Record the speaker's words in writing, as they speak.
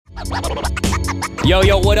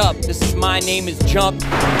Yo, what up? This is My Name is Jump.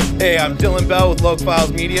 Hey, I'm Dylan Bell with Logue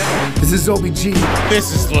Files Media. This is OBG.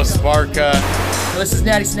 This is La Sparka. This is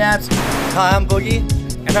Natty Snaps. Hi, I'm Boogie.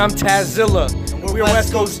 And I'm Tazilla. And we're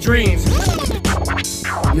West Coast Dreams.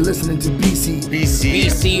 You're listening to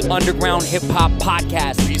BC Underground Hip Hop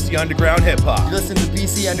Podcast. BC Underground Hip Hop. You listen to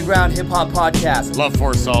BC Underground Hip Hop Podcast. Love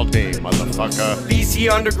Force all day, motherfucker. BC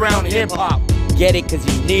Underground Hip Hop. Get it because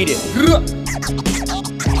you need it.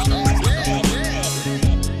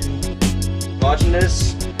 Watching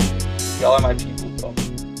this, y'all are my people, bro.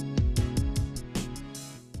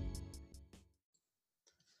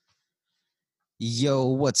 Yo,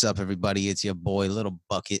 what's up, everybody? It's your boy, Little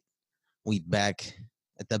Bucket. We back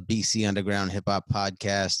at the BC Underground Hip Hop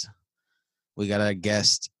Podcast. We got our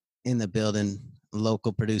guest in the building,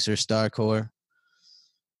 local producer Starcore.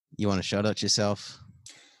 You want to shout out yourself?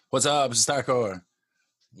 What's up, Starcore?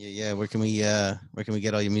 Yeah. Where can we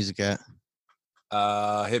get all your music at?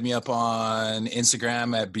 Hit me up on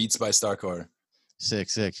Instagram at Beats by Starcore. Sick.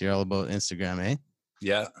 You're all about Instagram, eh?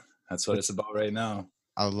 Yeah, that's what it's about right now.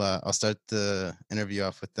 I'll start the interview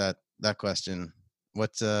off with that question.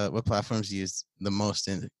 What platforms do you use the most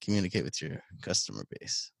to communicate with your customer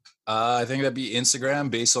base? I think that'd be Instagram,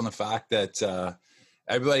 based on the fact that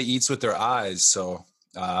everybody eats with their eyes. So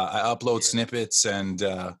I upload snippets, and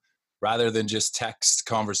rather than just text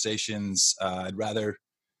conversations, I'd rather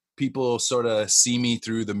people sort of see me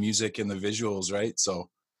through the music and the visuals, right? So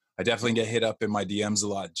I definitely get hit up in my DMs a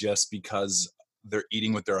lot just because they're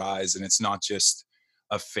eating with their eyes, and it's not just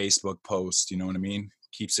a Facebook post, you know what I mean?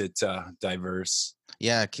 Keeps it diverse.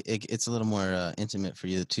 Yeah, it's a little more intimate for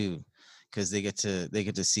you too, because they get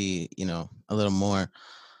to see, you know, a little more.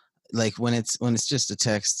 Like when it's just a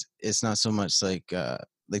text, it's not so much like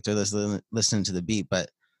they're listening to the beat, but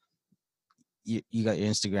you got your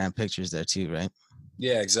Instagram pictures there too, right?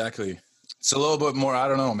 Yeah, exactly. It's a little bit more, I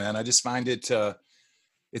don't know, man. I just find it's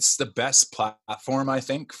the best platform, I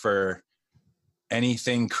think, for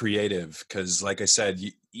anything creative. Because like I said,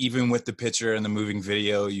 even with the picture and the moving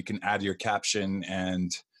video, you can add your caption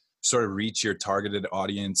and sort of reach your targeted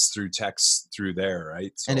audience through text through there,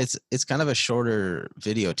 right? So, and it's kind of a shorter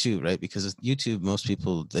video too, right? Because with YouTube, most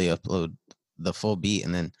people, they upload the full beat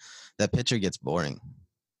and then that picture gets boring.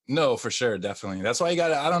 No, for sure. Definitely. That's why you got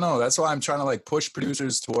to, I don't know. That's why I'm trying to like push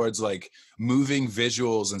producers towards like moving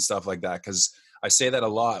visuals and stuff like that. Cause I say that a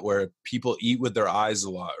lot, where people eat with their eyes a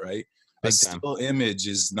lot, right? A still image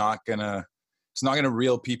is not gonna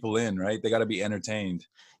reel people in, right? They got to be entertained.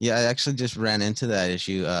 Yeah. I actually just ran into that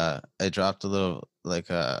issue. I dropped a little, like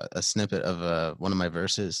a snippet of one of my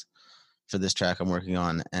verses for this track I'm working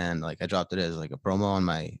on. And like, I dropped it as like a promo on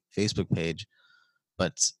my Facebook page,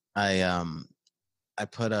 but I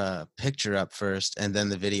put a picture up first and then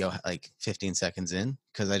the video like 15 seconds in,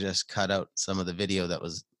 because I just cut out some of the video that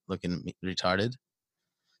was looking retarded.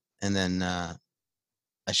 And then I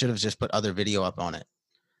should have just put other video up on it,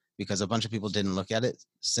 because a bunch of people didn't look at it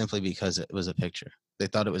simply because it was a picture. They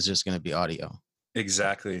thought it was just going to be audio.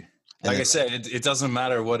 Exactly. Like I said, it doesn't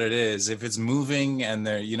matter what it is. If it's moving and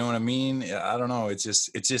they're, you know what I mean? I don't know. It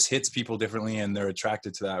just hits people differently, and they're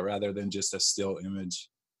attracted to that rather than just a still image.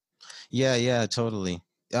 Yeah, totally.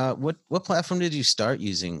 What platform did you start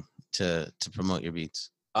using to promote your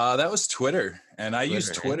beats? That was Twitter, and I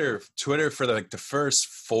used Twitter for the first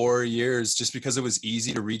 4 years, just because it was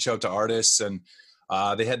easy to reach out to artists, and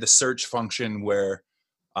they had the search function where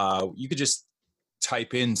you could just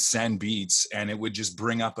type in "send beats" and it would just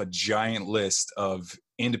bring up a giant list of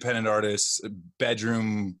independent artists,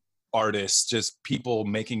 bedroom artists, just people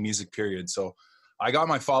making music, period. So I got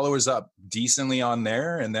my followers up decently on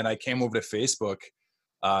there, and then I came over to Facebook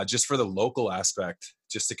just for the local aspect,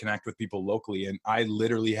 just to connect with people locally. And I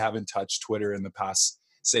literally haven't touched Twitter in the past,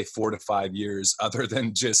 say, 4 to 5 years, other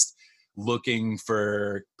than just looking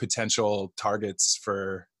for potential targets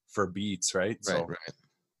for beats, right? Right.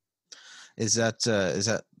 Is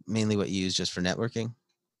that mainly what you use just for networking?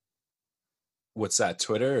 What's that,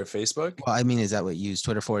 Twitter or Facebook? Well, I mean, is that what you use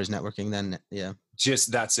Twitter for, is networking then? Yeah.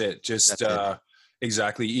 That's it.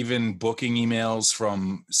 Exactly. Even booking emails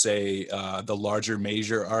from, say, the larger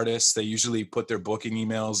major artists, they usually put their booking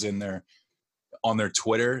emails on their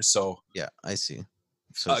Twitter. So yeah, I see.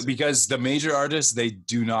 So because the major artists, they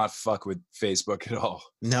do not fuck with Facebook at all.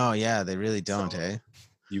 No, yeah, they really don't.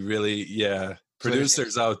 You really,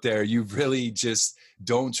 producers out there, you really just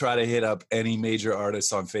don't try to hit up any major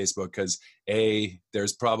artists on Facebook, because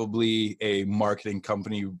there's probably a marketing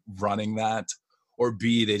company running that, or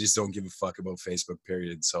B, they just don't give a fuck about Facebook,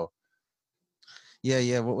 period. So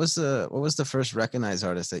yeah. What was the first recognized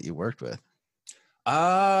artist that you worked with?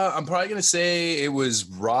 I'm probably gonna say it was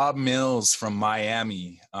Rob Mills from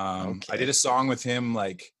Miami. I did a song with him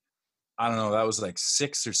like, I don't know, that was like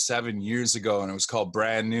 6 or 7 years ago, and it was called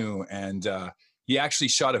Brand New. And he actually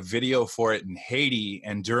shot a video for it in Haiti,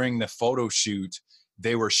 and during the photo shoot,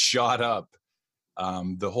 they were shot up.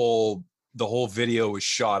 The whole video was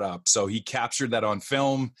shot up. So he captured that on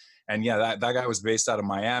film. And yeah, that guy was based out of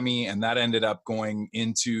Miami, and that ended up going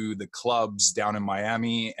into the clubs down in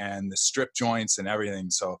Miami and the strip joints and everything.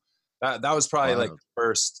 So that was probably like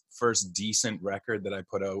the first decent record that I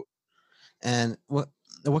put out. And what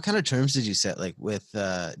kind of terms did you set? Like with,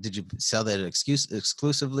 did you sell that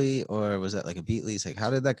exclusively, or was that like a beat lease? Like how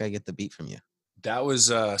did that guy get the beat from you? That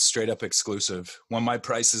was straight up exclusive when my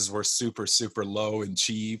prices were super, super low and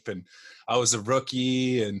cheap, and I was a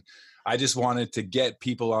rookie, and I just wanted to get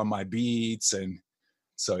people on my beats. And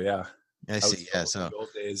so, yeah. I see. Yeah. So old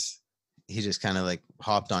days. He just kind of like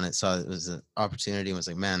hopped on it, saw it was an opportunity, and was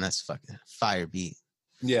like, man, that's fucking fire beat.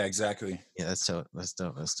 Yeah, exactly. Yeah. That's dope. That's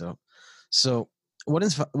dope. So what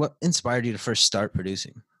inspired you to first start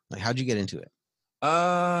producing? Like, how'd you get into it?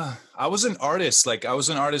 I was an artist. Like I was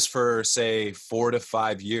an artist for say 4 to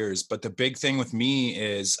 5 years. But the big thing with me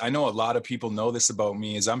is, I know a lot of people know this about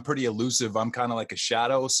me, is I'm pretty elusive. I'm kind of like a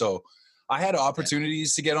shadow. So I had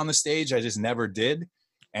opportunities to get on the stage. I just never did.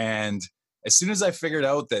 And as soon as I figured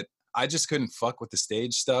out that I just couldn't fuck with the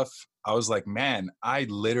stage stuff, I was like, man, I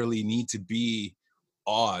literally need to be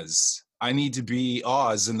Oz. I need to be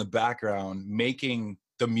Oz in the background making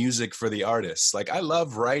the music for the artists. Like I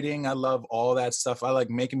love writing, I love all that stuff. I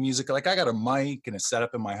like making music. Like I got a mic and a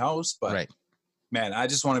setup in my house, but man, I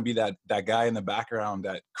just want to be that guy in the background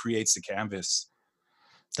that creates the canvas.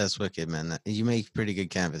 That's wicked, man. You make pretty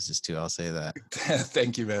good canvases too, I'll say that.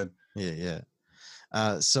 Thank you, man. Yeah.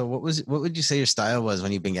 So what would you say your style was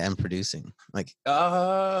when you began producing? Like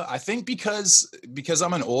I think because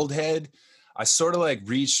I'm an old head, I sort of like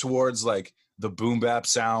reached towards like the boom bap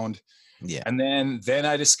sound. Yeah. And then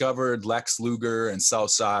I discovered Lex Luger and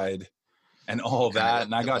Southside and all that.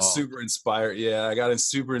 And I got super inspired. Yeah, I got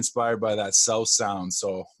super inspired by that South sound.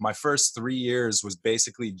 So my first 3 years was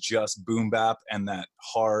basically just boom bap and that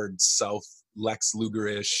hard South Lex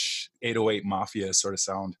Luger-ish 808 Mafia sort of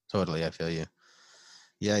sound. Totally, I feel you.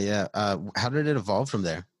 Yeah. How did it evolve from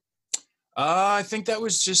there? I think that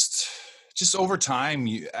was just over time.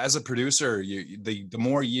 You, as a producer, the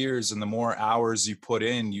more years and the more hours you put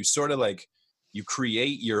in, you sort of like, you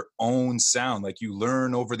create your own sound. Like you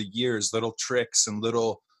learn over the years little tricks and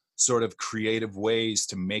little sort of creative ways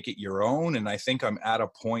to make it your own. And I think I'm at a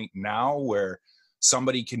point now where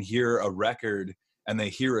somebody can hear a record and they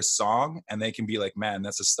hear a song and they can be like, man,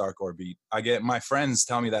 that's a Starcore beat. I get my friends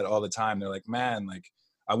tell me that all the time. They're like, man, like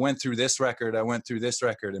I went through this record,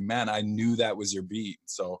 and man, I knew that was your beat.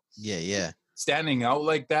 So yeah. Standing out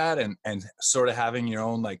like that and sort of having your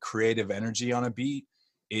own like creative energy on a beat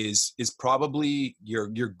is probably your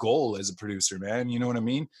goal as a producer, man. You know what I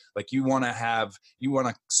mean? Like you want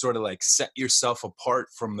to sort of like set yourself apart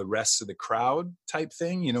from the rest of the crowd type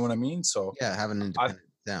thing. You know what I mean? So yeah, have an independent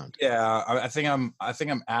sound. Yeah, I think I'm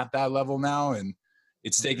at that level now, and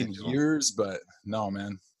it's taken years, but no,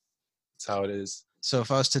 man, it's how it is. So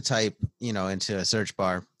if I was to type, into a search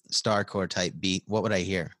bar, Starcore type beat, what would I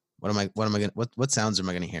hear? What sounds am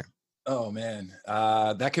I gonna hear? Oh man,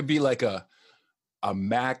 that could be like a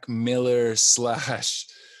Mac Miller /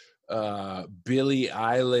 Billie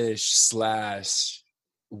Eilish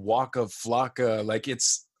 / Waka Flocka. Like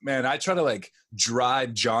it's, man, I try to like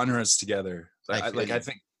drive genres together.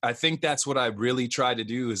 I think that's what I really try to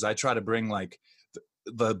do, is I try to bring like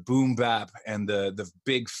the boom bap and the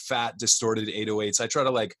big fat distorted 808s. I try to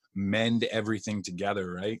like mend everything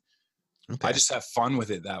together, right? Okay. I just have fun with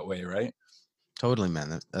it that way, right? Totally,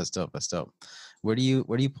 man. That's dope. Where do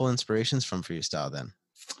you pull inspirations from for your style then?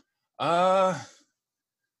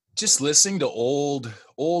 Just listening to old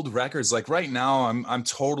records. Like right now I'm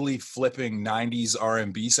totally flipping 90s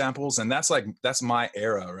R&B samples, and that's my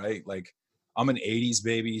era, right? Like I'm an 80s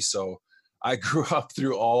baby, so I grew up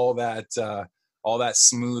through all that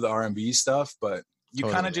smooth R&B stuff, but you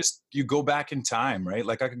kind of you go back in time, right?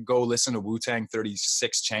 Like I could go listen to Wu-Tang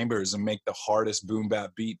 36 Chambers and make the hardest boom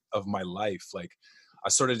bap beat of my life. Like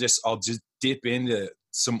I'll just dip into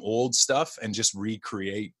some old stuff and just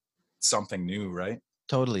recreate something new, right?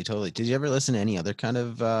 Totally. Did you ever listen to any other kind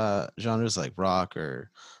of genres like rock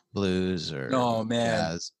or blues or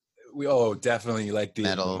jazz? Definitely like the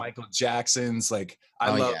metal. Michael Jacksons. Like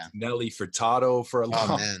I loved Nelly Furtado for a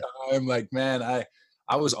long time. Like, man,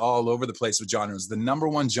 I was all over the place with genres. The number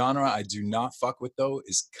one genre I do not fuck with though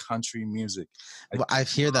is country music. I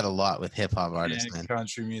hear that a lot with hip hop artists, man.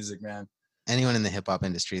 Country music, man. anyone in the hip hop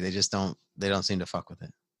industry, they don't seem to fuck with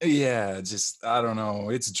it. Yeah, just I don't know.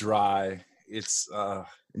 It's dry. It's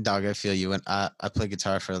Dog, I feel you. When I played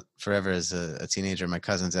guitar for forever as a teenager. My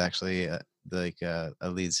cousin's actually a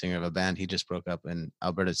lead singer of a band. He just broke up in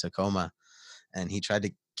Alberta, Tacoma, and he tried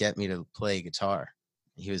to get me to play guitar.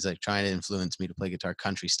 He was like trying to influence me to play guitar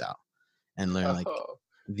country style and learn like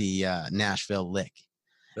the Nashville lick.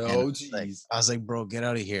 oh geez. Like, I was like, bro, get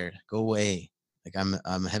out of here, go away. Like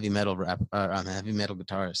I'm a heavy metal I'm a heavy metal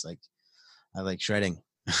guitarist. Like I like shredding.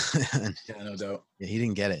 And, Yeah, no doubt. yeah, he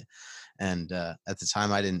didn't get it. And at the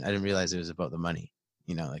time, I didn't realize it was about the money.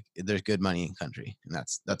 You know, like there's good money in country, and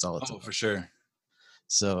that's all it's Oh, about. for sure.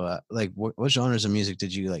 So, like, what genres of music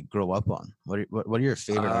did you like grow up on? What are your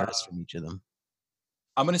favorite artists from each of them?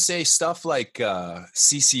 I'm gonna say stuff like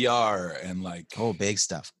CCR and like Big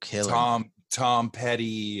stuff, killer. Tom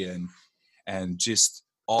Petty and just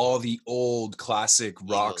all the old classic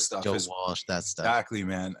rock Eagles, stuff. Joe Walsh, that stuff. Exactly,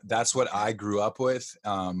 man. That's what I grew up with.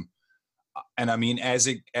 And I mean,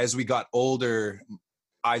 as we got older,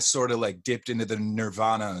 I sort of like dipped into the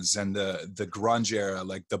Nirvanas and the grunge era,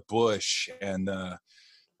 like the Bush and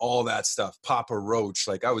all that stuff. Papa Roach,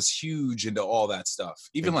 like I was huge into all that stuff.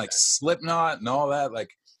 Even like Slipknot and all that.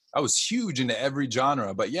 Like I was huge into every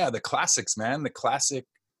genre. But yeah, the classics, man. The classic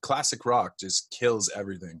rock just kills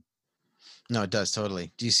everything. No, it does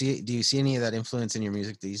totally. Do you see any of that influence in your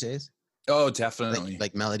music these days? Oh, definitely.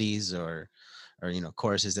 Like melodies or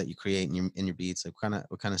choruses that you create in your beats. Like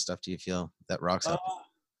what kind of stuff do you feel that rocks up?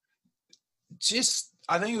 Just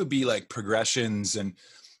I think it would be like progressions, and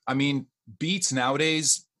I mean beats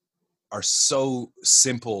nowadays are so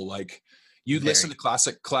simple. Like you listen to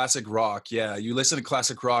classic rock. Yeah, you listen to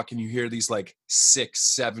classic rock and you hear these like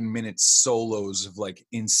 6-7 minute solos of like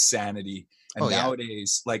insanity. And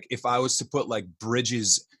nowadays, like if I was to put like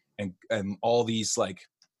bridges and all these like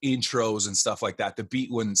intros and stuff like that, the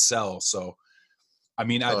beat wouldn't sell. So I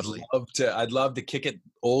mean, totally. I'd love to kick it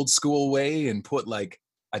old school way and put like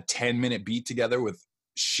a 10-minute beat together with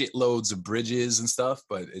shitloads of bridges and stuff,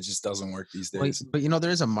 but it just doesn't work these days. But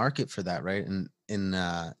there is a market for that, right? In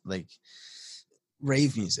like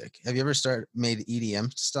rave music. Have you ever made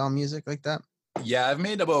EDM style music like that? Yeah, I've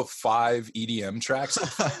made about 5 EDM tracks.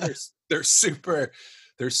 They're super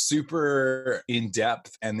in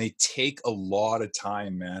depth and they take a lot of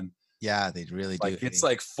time, man. Yeah, they really do. Like it's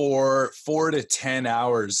like 4 to 10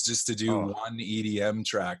 hours just to do one EDM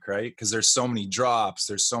track, right? Because there's so many drops,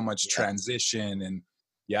 there's so much transition, and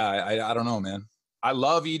yeah, I don't know, man. I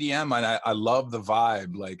love EDM and I love the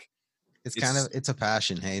vibe. Like it's a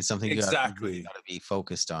passion. Hey, it's something you gotta be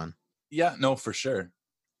focused on. Yeah, no, for sure.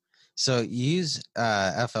 So you use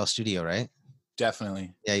FL Studio, right?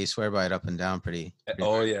 Definitely. Yeah, you swear by it up and down pretty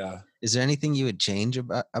hard. Yeah. Is there anything you would change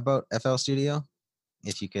about FL Studio?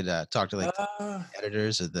 If you could talk to like the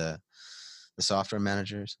editors or the software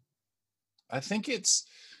managers? I think it's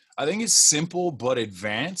simple but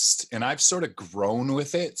advanced, and I've sort of grown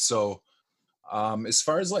with it. So as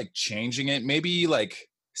far as like changing it, maybe like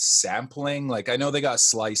sampling, like I know they got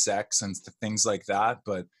Slice X and things like that,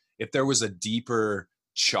 but if there was a deeper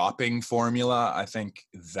chopping formula, I think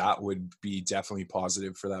that would be definitely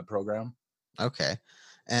positive for that program. Okay.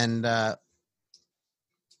 And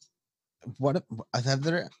what have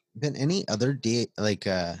there been any other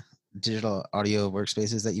digital audio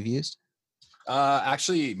workspaces that you've used?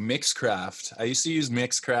 Actually, Mixcraft. I used to use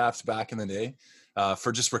Mixcraft back in the day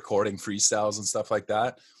for just recording freestyles and stuff like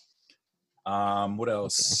that. What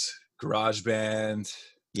else? Okay. GarageBand.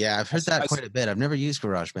 Yeah, I've heard that quite a bit. I've never used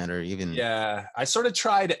GarageBand or even. Yeah, I sort of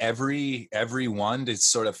tried every one to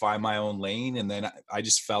sort of find my own lane, and then I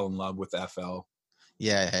just fell in love with FL.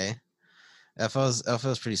 Yeah, hey, FL's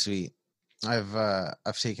pretty sweet.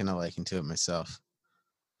 I've taken a liking to it myself.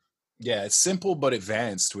 Yeah, it's simple but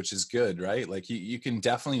advanced, which is good, right? Like you can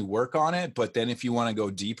definitely work on it, but then if you want to go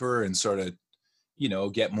deeper and sort of,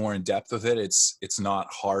 get more in depth with it, it's not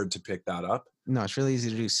hard to pick that up. No, it's really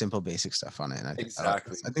easy to do simple, basic stuff on it. And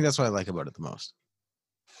Exactly. I think that's what I like about it the most.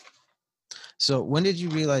 So when did you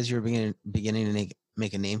realize you were beginning to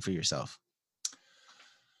make a name for yourself?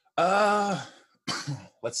 Let's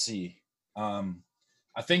see.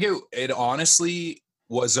 I think it honestly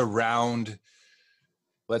was around,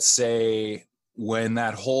 let's say, when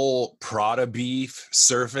that whole Prada beef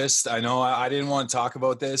surfaced. I know I didn't want to talk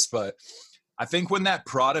about this, but I think when that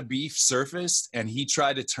Prada beef surfaced and he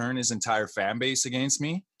tried to turn his entire fan base against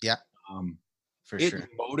me. Yeah. For sure. It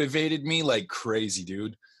motivated me like crazy,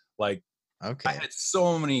 dude. Like, okay. I had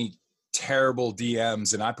so many terrible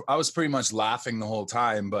DMs and I was pretty much laughing the whole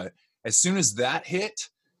time. But as soon as that hit,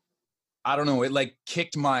 I don't know, it like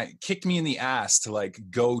kicked me in the ass to like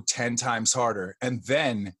go 10 times harder. And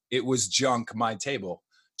then it was Junk My Table.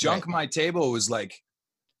 Junk My Table was like,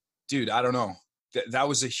 dude, I don't know. That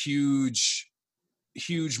was a huge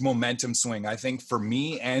momentum swing, I think, for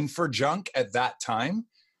me and for Junk at that time.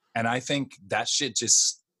 And I think that shit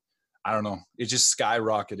just, I don't know, it just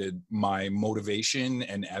skyrocketed my motivation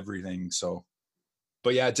and everything. So,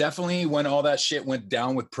 but yeah, definitely when all that shit went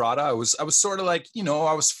down with Prada, I was sort of like, you know,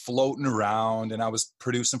 I was floating around and I was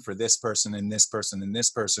producing for this person and this person and this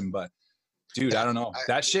person. But dude, I don't know.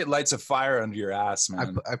 That shit lights a fire under your ass,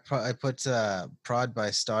 man. I put Prod by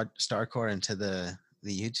Starcore into the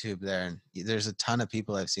YouTube there, and there's a ton of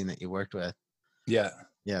people I've seen that you worked with. Yeah.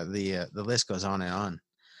 The list goes on and on.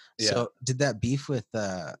 Yeah. So did that beef with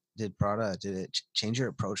did Prada, did it change your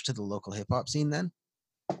approach to the local hip hop scene then?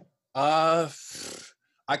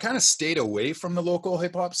 I kind of stayed away from the local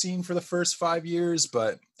hip hop scene for the first 5 years,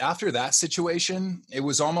 but after that situation, it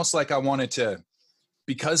was almost like I wanted to,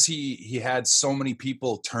 because he had so many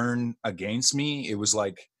people turn against me. It was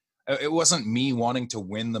like, it wasn't me wanting to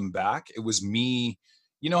win them back. It was me,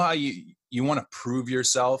 you know how you want to prove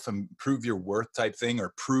yourself and prove your worth type thing,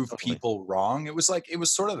 or prove people wrong. It was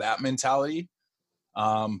sort of that mentality.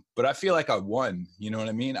 But I feel like I won, you know what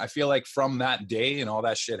I mean? I feel like from that day and all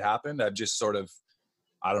that shit happened, I've just sort of,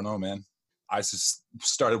 I don't know, man. I just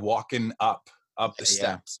started walking up the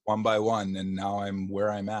steps one by one, and now I'm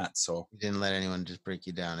where I'm at. So you didn't let anyone just break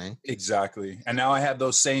you down, eh? Exactly. And now I have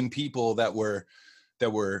those same people that were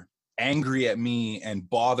angry at me and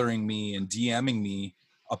bothering me and DMing me,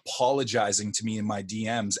 apologizing to me in my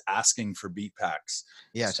DMs, asking for beat packs.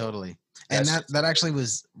 Yeah, so, totally. And that actually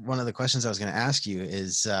was one of the questions I was going to ask you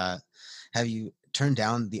is, have you turned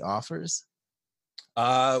down the offers?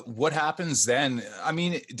 What happens then? I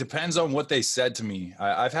mean, it depends on what they said to me.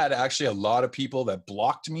 I've had actually a lot of people that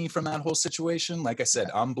blocked me from that whole situation. Like I said,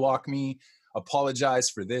 unblock me, apologize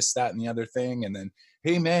for this, that, and the other thing. And then,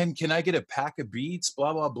 hey man, can I get a pack of beats?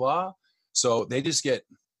 Blah, blah, blah. So they just get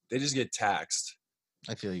taxed.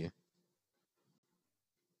 I feel you.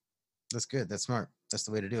 That's good. That's smart. That's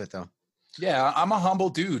the way to do it though. Yeah, I'm a humble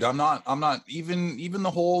dude. I'm not even the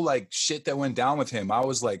whole like shit that went down with him. I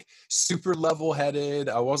was like super level-headed.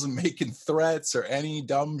 I wasn't making threats or any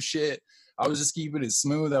dumb shit. I was just keeping it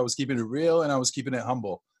smooth. I was keeping it real, and I was keeping it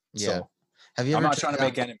humble. Yeah. So have you ever I'm not trying to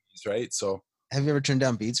make enemies, right? So have you ever turned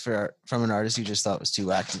down beats from an artist you just thought was too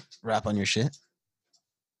whack to rap on your shit?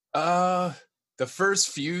 The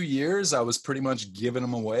first few years I was pretty much giving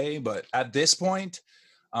them away, but at this point,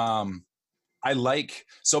 my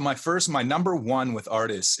number one with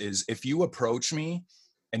artists is, if you approach me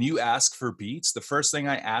and you ask for beats, the first thing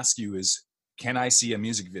I ask you is, can I see a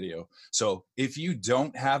music video? So if you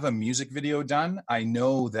don't have a music video done, I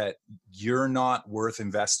know that you're not worth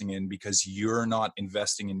investing in, because you're not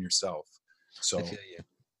investing in yourself. So I feel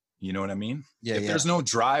you know what I mean? Yeah. If there's no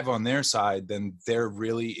drive on their side, then there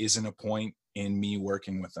really isn't a point in me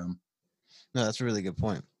working with them. No, that's a really good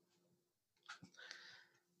point.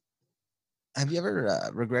 Have you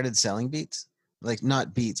ever regretted selling beats? Like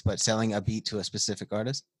not beats, but selling a beat to a specific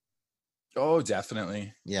artist? Oh,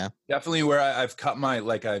 definitely. Yeah. Definitely where I've cut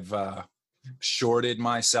I've shorted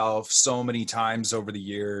myself so many times over the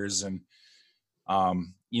years. And,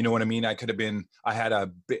 you know what I mean? I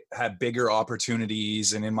had bigger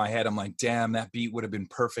opportunities, and in my head, I'm like, damn, that beat would have been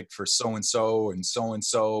perfect for so-and-so and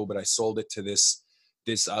so-and-so, but I sold it to this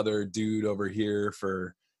other dude over here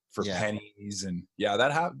for pennies. And yeah,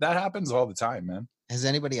 that happens all the time, man. Has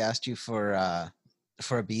anybody asked you for a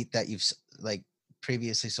beat that you've like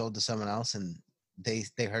previously sold to someone else, and they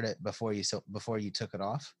heard it before you took it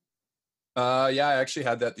off? Yeah, I actually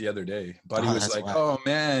had that the other day. Buddy was like, oh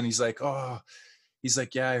man, he's like,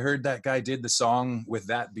 yeah, I heard that guy did the song with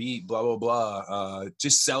that beat, blah blah blah,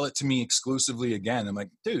 just sell it to me exclusively again. I'm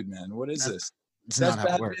like, dude, man, what is this? That's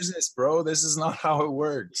bad business, bro. This is not how it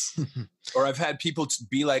works. Or I've had people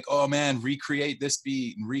be like, oh man, recreate this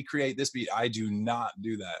beat and recreate this beat. I do not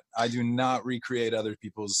do that. I do not recreate other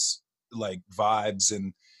people's like vibes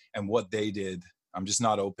and what they did. I'm just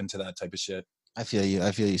not open to that type of shit. I feel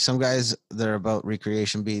you. Some guys, they're about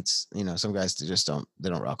recreation beats. You know, some guys, they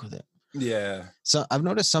don't rock with it. Yeah. So I've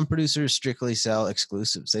noticed some producers strictly sell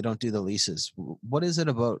exclusives. They don't do the leases. What is it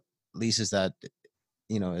about leases that,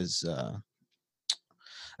 you know, is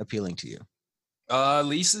appealing to you?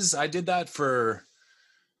 Leases, I did that for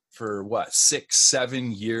what,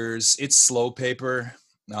 6-7 years. It's slow paper.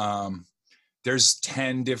 There's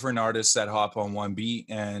 10 different artists that hop on one beat,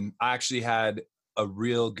 and I actually had a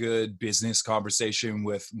real good business conversation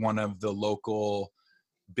with one of the local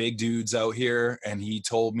big dudes out here, and he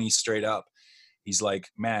told me straight up, he's like,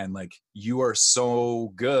 man, like, you are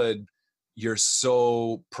so good, you're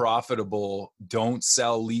so profitable, don't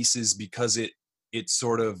sell leases because it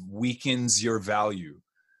sort of weakens your value.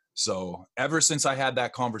 So ever since I had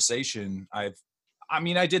that conversation, I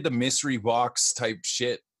did the mystery box type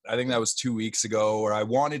shit. I think that was 2 weeks ago, where I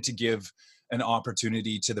wanted to give an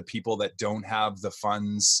opportunity to the people that don't have the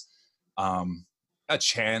funds, a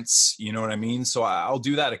chance, you know what I mean? So I'll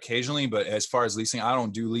do that occasionally, but as far as leasing, I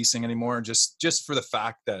don't do leasing anymore, just for the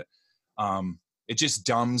fact that it just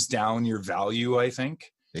dumbs down your value, I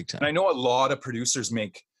think. Big time. And I know a lot of producers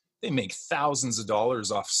make thousands of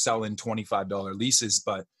dollars off selling $25 leases,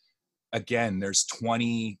 but again, there's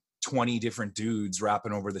 20 different dudes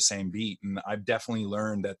rapping over the same beat, and I've definitely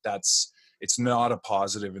learned that it's not a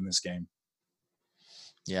positive in this game.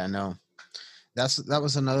 Yeah, no. That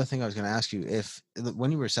was another thing I was going to ask you. If when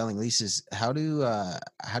you were selling leases, how do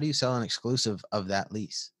you sell an exclusive of that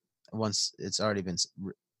lease once it's already been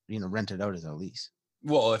rented out as a lease?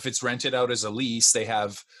 Well, if it's rented out as a lease, they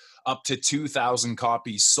have up to 2,000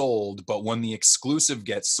 copies sold, but when the exclusive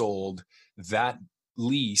gets sold, that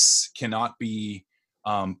lease cannot be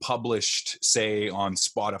published, say, on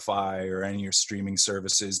Spotify or any of your streaming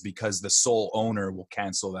services, because the sole owner will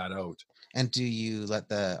cancel that out. And do you let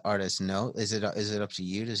the artist know? Is it up to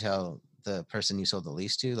you to tell the person you sold the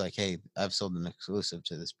lease to, like, hey, I've sold an exclusive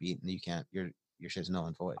to this beat, and you can't, your shit's null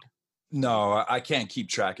and void? No, I can't keep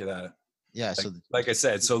track of that. Yeah. Like I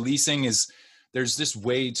said, so leasing there's just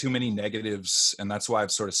way too many negatives, and that's why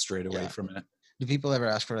I've sort of strayed away from it. Do people ever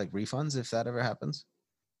ask for like refunds if that ever happens?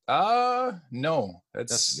 No,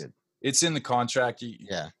 that's good. It's in the contract.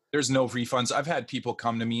 Yeah. There's no refunds. I've had people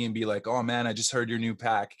come to me and be like, oh man, I just heard your new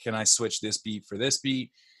pack. Can I switch this beat for this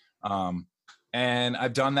beat? And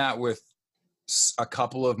I've done that with a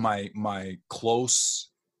couple of my close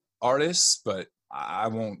artists, but I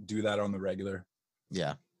won't do that on the regular.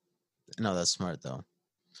 Yeah. No, that's smart though.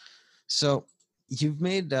 So you've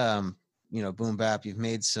made, boom bap, you've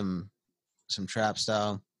made some trap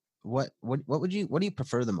style. What do you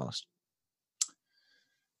prefer the most?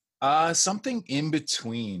 Something in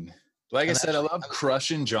between. Like I said, I love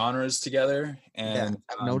crushing genres together. And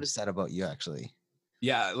I've noticed that about you, actually.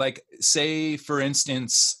 Yeah, like, say, for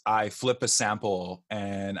instance, I flip a sample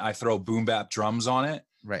and I throw boom bap drums on it.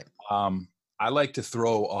 Right. I like to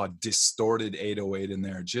throw a distorted 808 in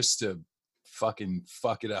there just to fucking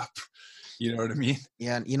fuck it up. You know what I mean?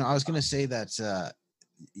 Yeah, I was gonna say that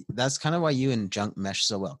that's kind of why you and Junk mesh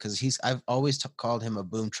so well, because I've always called him a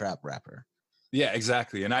boom trap rapper. Yeah,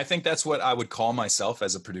 exactly. And I think that's what I would call myself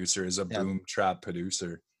as a producer, is a boom trap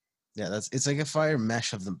producer. Yeah, it's like a fire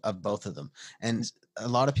mesh of both of them. And a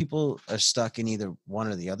lot of people are stuck in either one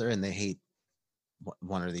or the other, and they hate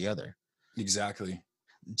one or the other. Exactly.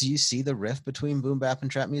 Do you see the rift between boom bap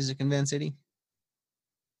and trap music in Van City?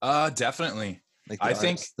 Definitely. Like, I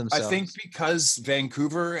think because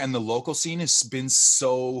Vancouver and the local scene has been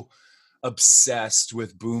so obsessed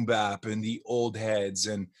with boom bap and the old heads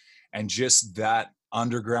and just that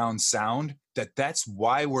underground sound, that's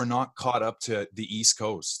why we're not caught up to the East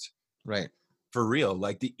Coast. Right. For real.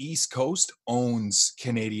 Like, the East Coast owns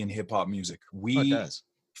Canadian hip hop music.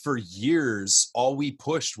 For years, all we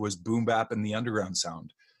pushed was boom bap and the underground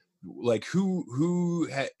sound. Like, who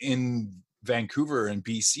in Vancouver and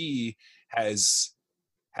BC has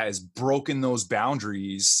broken those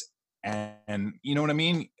boundaries? And you know what I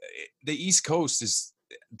mean? The East Coast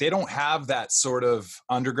they don't have that sort of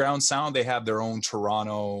underground sound. They have their own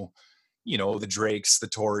Toronto, the Drakes, the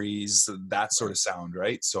Tories, that sort of sound,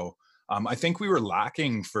 right? So I think we were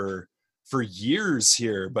lacking for years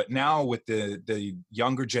here, but now with the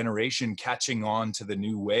younger generation catching on to the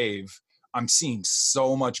new wave, I'm seeing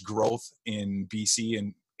so much growth in BC,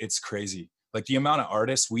 and it's crazy. Like, the amount of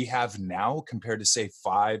artists we have now compared to, say,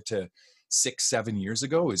 5 to 6, 7 years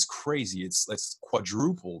ago is crazy. It's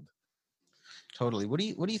quadrupled. Totally. What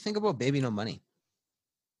do you think about Baby No Money?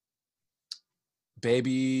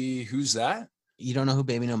 Baby, who's that? You don't know who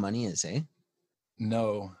Baby No Money is, eh?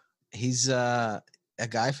 No. He's a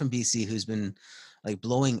guy from BC who's been like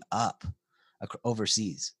blowing up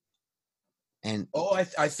overseas. And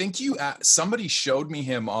I think somebody showed me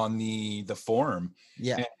him on the forum.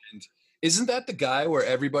 Yeah. And isn't that the guy where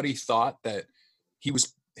everybody thought that he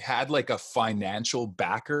had like a financial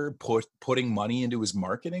backer putting money into his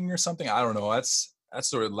marketing or something? I don't know. That's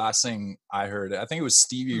sort of the last thing I heard. I think it was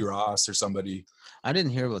Stevie Ross or somebody. I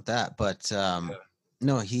didn't hear about that, but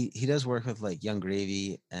no, he does work with like Young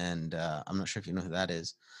Gravy, and I'm not sure if you know who that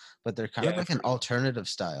is, but they're kind of like an alternative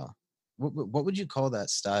style. What would you call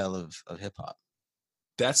that style of hip hop?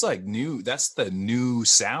 That's like new. That's the new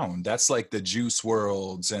sound. That's like the Juice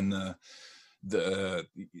WRLDs and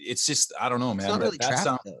it's just, I don't know, man. It's not really that trap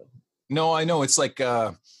sound, though. no, I know it's like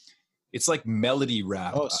melody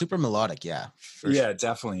rap. Oh, super melodic, yeah. Yeah,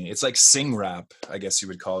 definitely. It's like sing rap, I guess you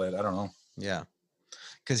would call it. I don't know. Yeah,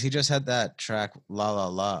 because he just had that track "La La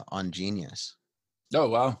La" on Genius. Oh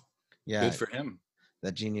wow, Yeah, good for him.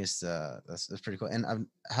 that Genius. That's pretty cool. And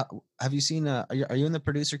have you seen? Are you in the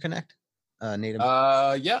Producer Connect? Native.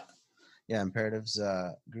 Yeah. Yeah, Imperative's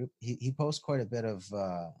group. He posts quite a bit of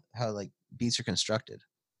how like beats are deconstructed.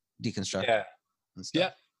 Yeah. And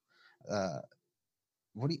stuff. Yeah.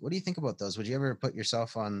 What do you think about those? Would you ever put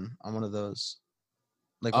yourself on one of those?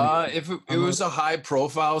 Like, if it was a high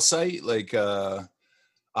profile site, like a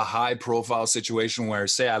high profile situation where,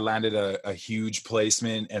 say, I landed a huge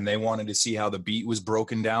placement and they wanted to see how the beat was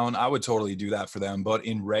broken down, I would totally do that for them. But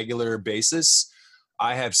in regular basis,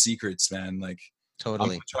 I have secrets, man. Like,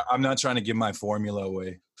 totally. I'm not trying to give my formula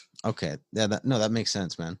away. Okay. Yeah. That makes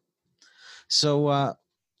sense, man. So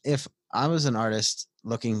if I was an artist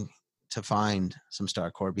looking to find some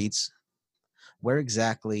Starcore beats, where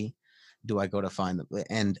exactly do I go to find them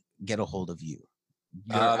and get a hold of you?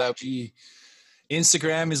 That would be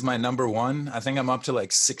Instagram is my number one. I think I'm up to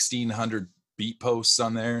like 1,600 beat posts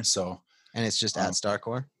on there. So, and it's just at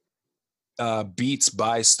Starcore. Beats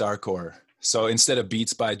by Starcore. So instead of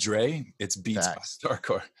Beats by Dre, it's Beats by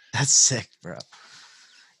Starcore. That's sick, bro.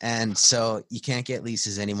 And so you can't get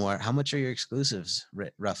leases anymore. How much are your exclusives,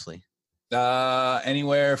 roughly?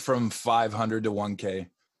 Anywhere from 500 to 1K.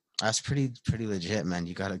 That's pretty legit, man.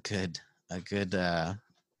 You got a good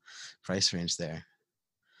price range there.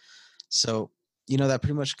 So, that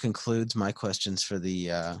pretty much concludes my questions for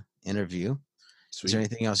the interview. Sweet. Is there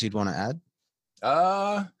anything else you'd want to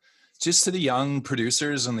add? Just to the young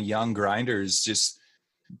producers and the young grinders, just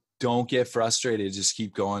don't get frustrated. Just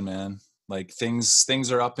keep going, man. Like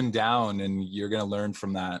things are up and down, and you're going to learn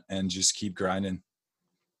from that and just keep grinding.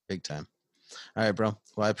 Big time. All right, bro.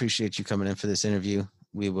 Well, I appreciate you coming in for this interview.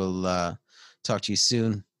 We will talk to you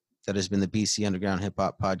soon. That has been the BC Underground Hip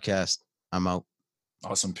Hop Podcast. I'm out.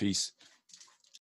 Awesome. Peace.